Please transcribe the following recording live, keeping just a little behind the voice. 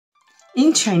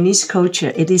In Chinese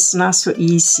culture, it is not so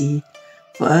easy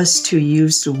for us to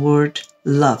use the word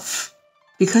love,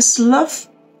 because love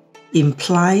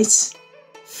implies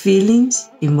feelings,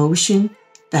 emotion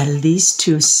that leads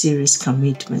to serious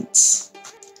commitments.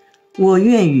 我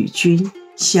愿与君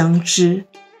相知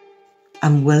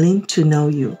I'm willing to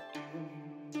know you.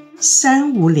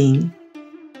 山无陵，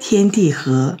天地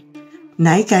合，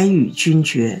乃敢与君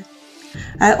绝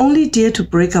I only dare to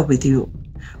break up with you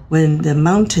when the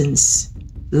mountains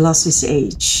lost its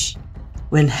age,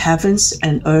 when heavens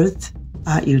and earth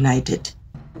are united.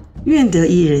 愿得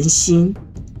一人心，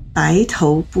白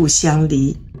头不相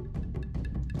离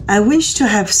I wish to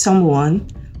have someone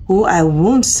who I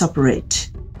won't separate,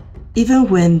 even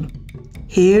when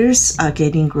hairs are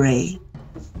getting gray.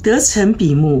 得成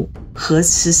比目，何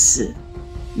辞死？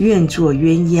愿作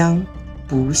鸳鸯，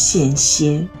不羡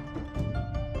仙。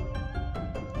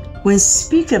When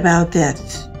speak about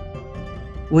death,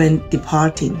 when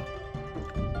departing,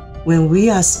 when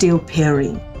we are still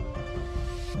pairing,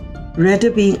 rather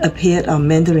being appeared on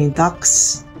Mandarin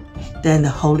ducks than the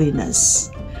holiness.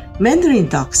 Mandarin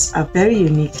ducks are very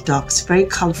unique ducks, very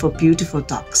colorful, beautiful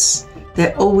ducks.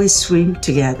 They always swim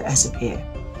together as a pair.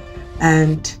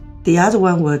 And the other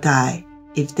one will die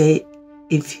if the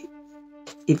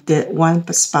one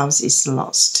spouse is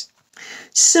lost.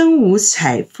 身无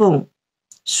彩凤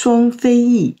双飞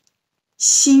翼，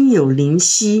心有灵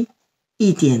犀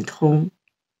一点通。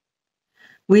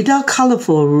Without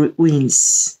colorful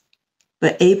wings,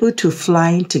 but able to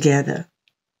fly together.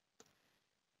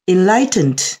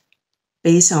 Enlightened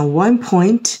based on one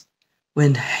point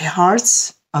when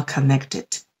hearts are connected.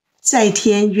 在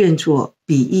天愿作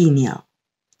比翼鸟，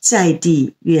在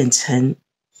地愿成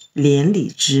连理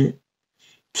枝。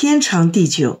天长地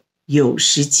久有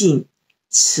时尽，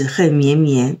此恨绵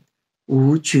绵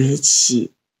无绝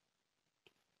期。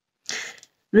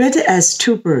Rather as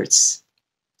two birds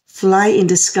fly in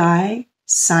the sky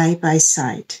side by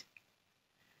side,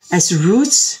 as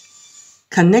roots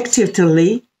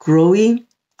connectively growing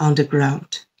on the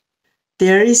ground.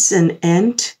 There is an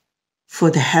end for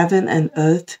the heaven and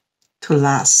earth to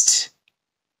last.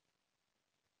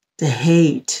 The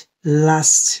hate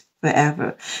lasts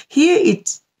forever. Here,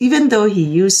 even though he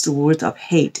used the word of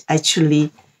hate,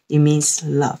 actually it means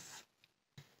love.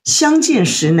 相见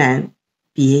时难，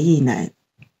别亦难。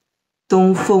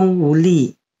东风无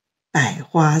力，百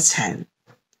花残。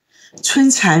春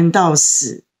蚕到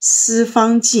死丝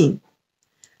方尽，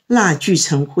蜡炬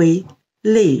成灰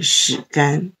泪始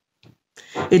干。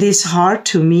It is hard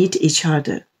to meet each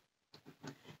other.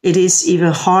 It is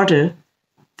even harder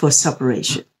for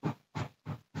separation.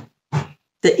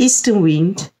 The eastern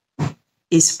wind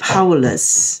is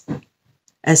powerless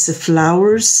as the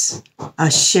flowers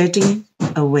are shedding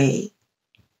away.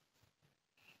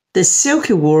 The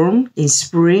silky worm in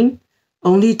spring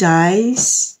only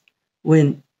dies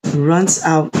when it runs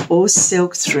out all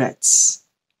silk threads.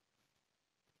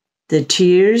 The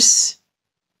tears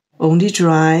only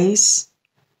dries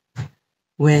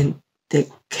when the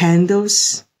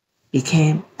candles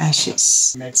became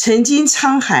ashes. 曾经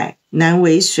沧海难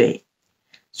为水，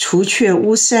除却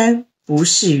巫山不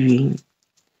是云。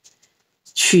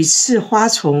取次花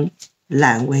丛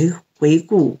懒为回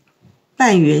顾，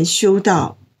半缘修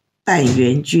道，半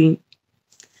缘君。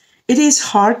It is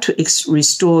hard to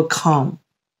restore calm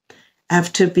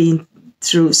after being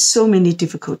through so many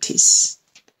difficulties.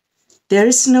 There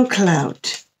is no cloud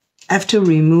after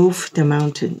remove the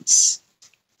mountains.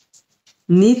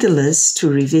 Needless to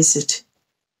revisit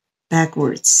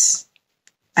backwards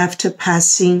after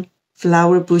passing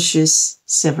flower bushes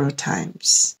several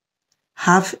times.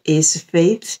 Half is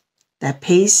faith that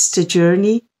pays the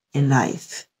journey in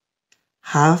life.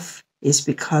 Half is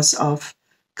because of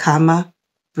karma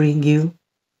bring you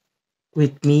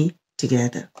with me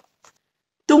together.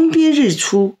 东边日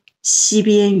出西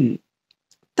边雨，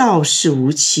道是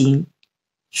无晴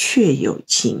却有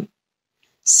晴。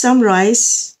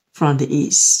Sunrise from the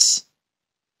east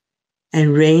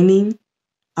and raining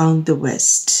on the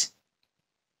west.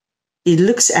 It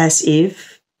looks as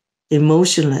if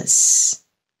emotionless,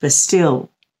 but still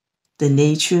the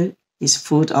nature is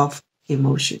full of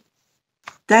emotion.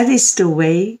 That is the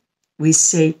way we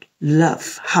say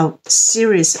love, how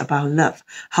serious about love,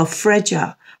 how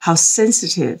fragile, how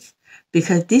sensitive,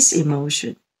 because this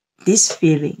emotion, this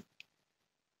feeling,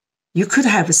 you could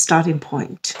have a starting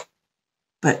point,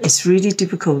 but it's really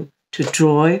difficult to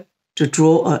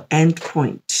draw an end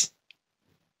point.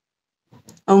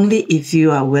 Only if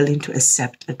you are willing to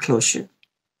accept a closure.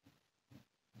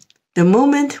 The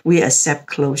moment we accept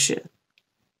closure,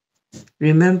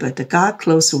 remember the God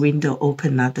closed window,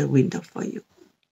 open another window for you.